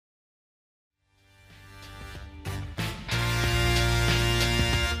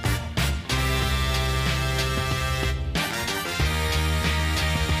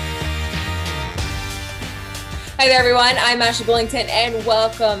Hi there, everyone. I'm Ashley Billington, and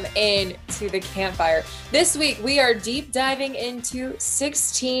welcome in to the Campfire. This week, we are deep diving into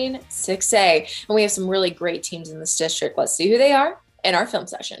 16-6A, and we have some really great teams in this district. Let's see who they are in our film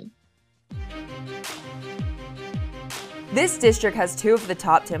session. This district has two of the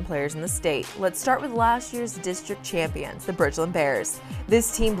top 10 players in the state. Let's start with last year's district champions, the Bridgeland Bears.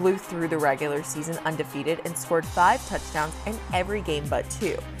 This team blew through the regular season undefeated and scored 5 touchdowns in every game but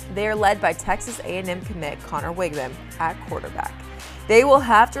 2. They are led by Texas A&M commit Connor Wigman at quarterback. They will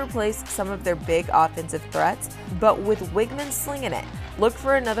have to replace some of their big offensive threats, but with Wigman slinging it, look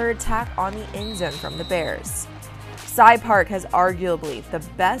for another attack on the end zone from the Bears. Cy Park has arguably the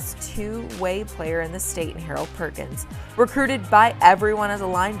best two-way player in the state in Harold Perkins. Recruited by everyone as a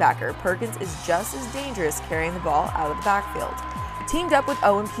linebacker, Perkins is just as dangerous carrying the ball out of the backfield. Teamed up with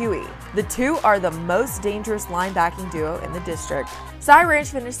Owen Puey, the two are the most dangerous linebacking duo in the district. Cy Ranch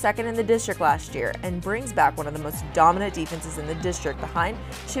finished second in the district last year and brings back one of the most dominant defenses in the district behind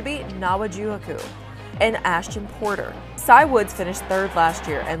Chibi Nawajuaku and Ashton Porter. Cy Woods finished third last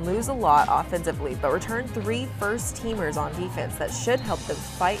year and lose a lot offensively, but returned 3 first-teamers on defense that should help them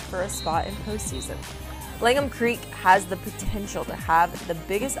fight for a spot in postseason. Langham Creek has the potential to have the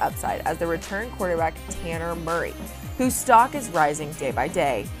biggest upside as the return quarterback Tanner Murray, whose stock is rising day by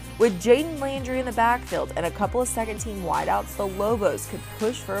day. With Jaden Landry in the backfield and a couple of second-team wideouts, the Lobos could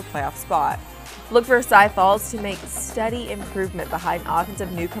push for a playoff spot. Look for Cy Falls to make steady improvement behind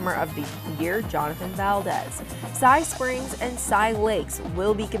offensive newcomer of the year, Jonathan Valdez. Cy Springs and Cy Lakes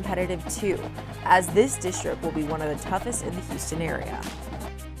will be competitive too, as this district will be one of the toughest in the Houston area.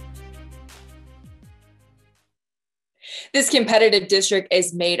 This competitive district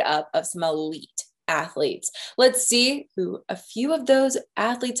is made up of some elite athletes. Let's see who a few of those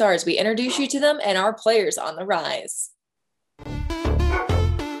athletes are as we introduce you to them and our players on the rise.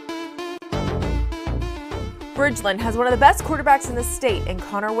 Bridgeland has one of the best quarterbacks in the state in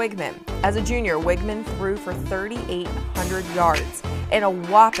Connor Wigman. As a junior, Wigman threw for 3,800 yards and a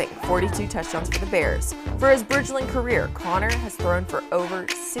whopping 42 touchdowns for the Bears. For his Bridgeland career, Connor has thrown for over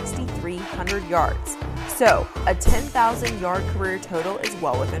 6,300 yards. So, a 10,000-yard career total is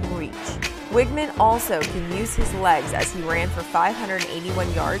well within reach. Wigman also can use his legs as he ran for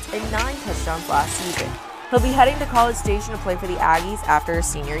 581 yards and 9 touchdowns last season. He'll be heading to College Station to play for the Aggies after his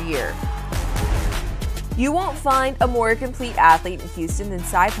senior year. You won't find a more complete athlete in Houston than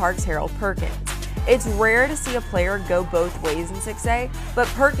Cy Park's Harold Perkins. It's rare to see a player go both ways in 6A, but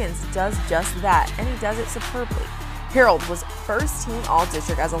Perkins does just that, and he does it superbly. Harold was first-team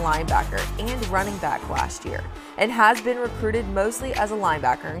All-District as a linebacker and running back last year, and has been recruited mostly as a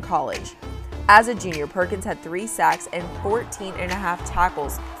linebacker in college. As a junior, Perkins had 3 sacks and 14.5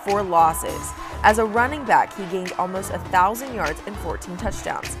 tackles for losses. As a running back, he gained almost 1,000 yards and 14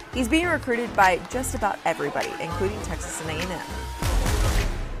 touchdowns. He's being recruited by just about everybody, including Texas and A&M.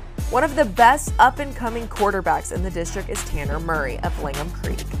 One of the best up-and-coming quarterbacks in the district is Tanner Murray of Langham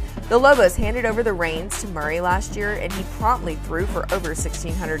Creek. The Lobos handed over the reins to Murray last year, and he promptly threw for over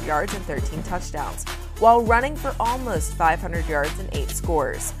 1,600 yards and 13 touchdowns, while running for almost 500 yards and 8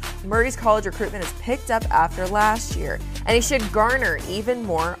 scores. Murray's college recruitment has picked up after last year, and he should garner even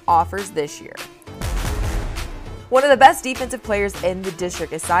more offers this year. One of the best defensive players in the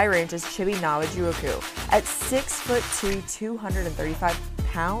district is Cy Ranch's Chibi Nawajuaku. At 6'2", 235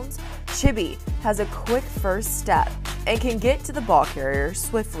 pounds, Chibi has a quick first step and can get to the ball carrier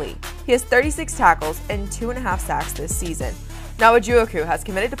swiftly. He has 36 tackles and 2.5 sacks this season. Nawajuaku has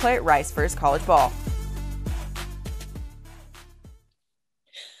committed to play at Rice for his college ball.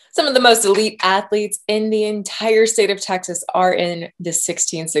 Some of the most elite athletes in the entire state of Texas are in the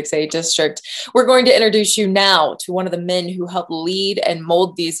 16-6A district. We're going to introduce you now to one of the men who helped lead and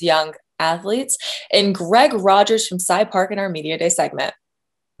mold these young athletes, and Greg Rogers from Cy Park in our Media Day segment.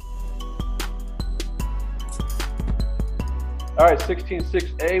 All right,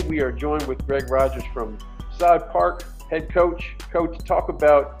 16-6A, we are joined with Greg Rogers from Cy Park, head coach. Coach, talk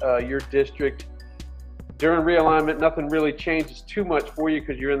about your district. During realignment, nothing really changes too much for you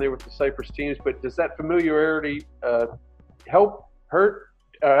because you're in there with the Cypress teams, but does that familiarity help, hurt?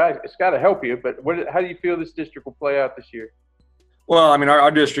 It's got to help you, but how do you feel this district will play out this year? Well, I mean,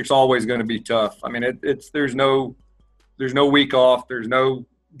 our district's always going to be tough. I mean, there's no week off. There's no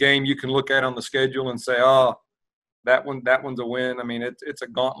game you can look at on the schedule and say, oh, that one's a win. I mean, it's a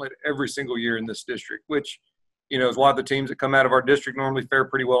gauntlet every single year in this district, which, is why the teams that come out of our district normally fare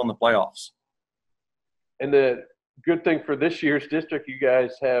pretty well in the playoffs. And the good thing for this year's district, you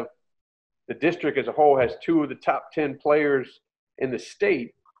guys have the district as a whole has 2 of the top 10 players in the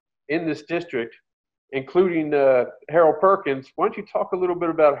state in this district, including Harold Perkins. Why don't you talk a little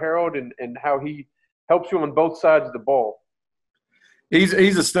bit about Harold and how he helps you on both sides of the ball. He's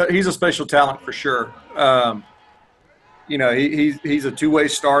a special talent for sure. You know, he's a two-way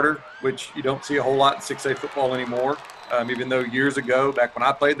starter, which you don't see a whole lot in 6A football anymore. Even though years ago, back when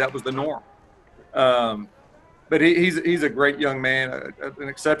I played, that was the norm. But he's a great young man, an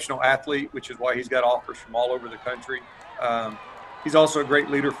exceptional athlete, which is why he's got offers from all over the country. He's also a great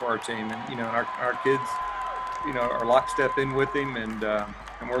leader for our team, and you know, our kids, you know, are lockstep in with him, and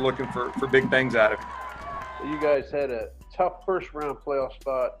we're looking for big things out of him. You guys had a tough first-round playoff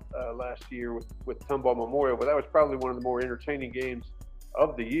spot last year with Tomball Memorial, but that was probably one of the more entertaining games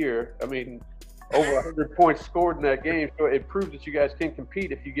of the year. I mean, over 100 points scored in that game, so it proves that you guys can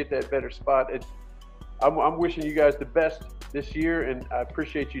compete if you get that better spot. I'm wishing you guys the best this year, and I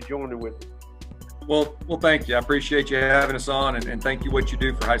appreciate you joining with me. Well, thank you. I appreciate you having us on, and thank you what you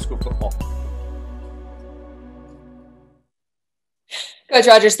do for high school football. Coach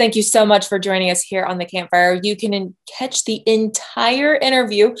Rogers, thank you so much for joining us here on the Campfire. You can catch the entire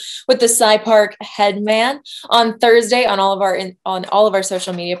interview with the Cy Park head man on Thursday on all of our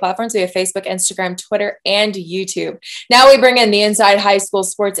social media platforms. We have Facebook, Instagram, Twitter, and YouTube. Now we bring in the Inside High School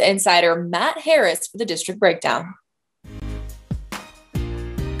Sports Insider, Matt Harris, for the district breakdown.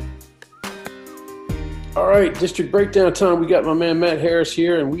 All right, district breakdown time. We got my man Matt Harris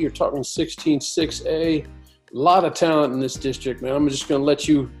here, and we are talking 16-6A. A lot of talent in this district, man. I'm just going to let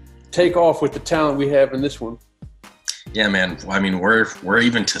you take off with the talent we have in this one. Yeah, man. I mean, we're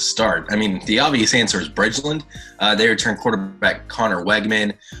even to start. I mean, the obvious answer is Bridgeland. They return quarterback Connor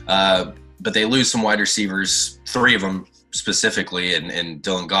Wegman, but they lose some wide receivers, 3 of them specifically, and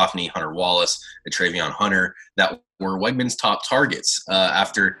Dylan Goffney, Hunter Wallace, and Travion Hunter, that were Wegman's top targets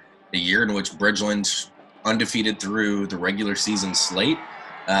after a year in which Bridgeland undefeated through the regular season slate.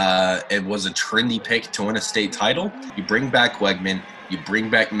 It was a trendy pick to win a state title. You bring back Wegman, you bring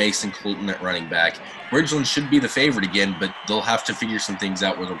back Mason Colton at running back. Bridgeland should be the favorite again, but they'll have to figure some things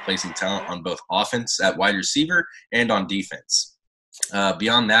out with replacing talent on both offense at wide receiver and on defense.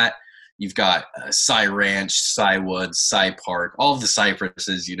 Beyond that, you've got Cy Ranch, Cy Woods, Cy Park, all of the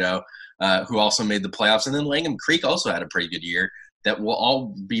Cypresses, you know, who also made the playoffs. And then Langham Creek also had a pretty good year that will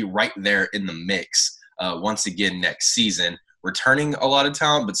all be right there in the mix once again next season. Returning a lot of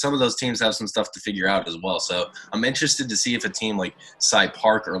talent, but some of those teams have some stuff to figure out as well. So I'm interested to see if a team like Cy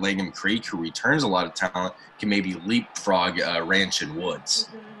Park or Langham Creek, who returns a lot of talent, can maybe leapfrog Ranch and Woods.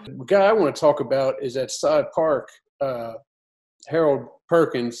 The guy I want to talk about is at Cy Park, Harold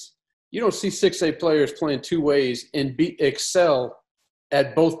Perkins. You don't see 6A players playing two ways and excel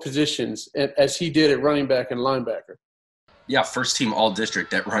at both positions as he did at running back and linebacker. Yeah, first team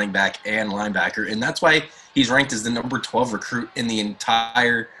all-district at running back and linebacker, and that's why he's ranked as the number 12 recruit in the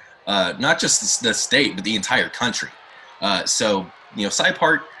entire, not just the state, but the entire country. So, you know, Cy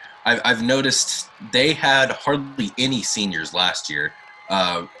Park, I've noticed they had hardly any seniors last year,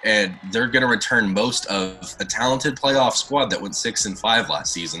 and they're going to return most of a talented playoff squad that went 6-5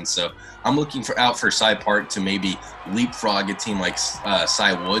 last season. So I'm looking out for Cy Park to maybe leapfrog a team like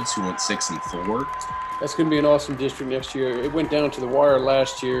Cy Woods, who went 6-4. That's going to be an awesome district next year. It went down to the wire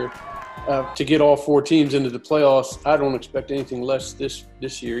last year to get all 4 teams into the playoffs. I don't expect anything less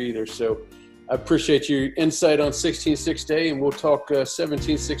this year either. So I appreciate your insight on 16-6A, and we'll talk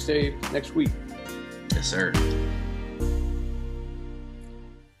 17-6A next week. Yes, sir.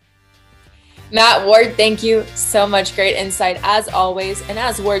 Matt Ward, thank you so much. Great insight as always. And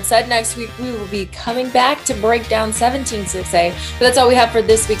as Ward said, next week we will be coming back to break down 17-6A. But that's all we have for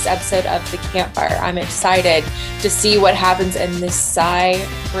this week's episode of The Campfire. I'm excited to see what happens in this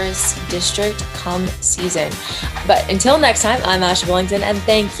Cypress district come season. But until next time, I'm Asha Billington, and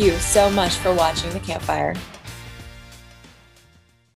thank you so much for watching The Campfire.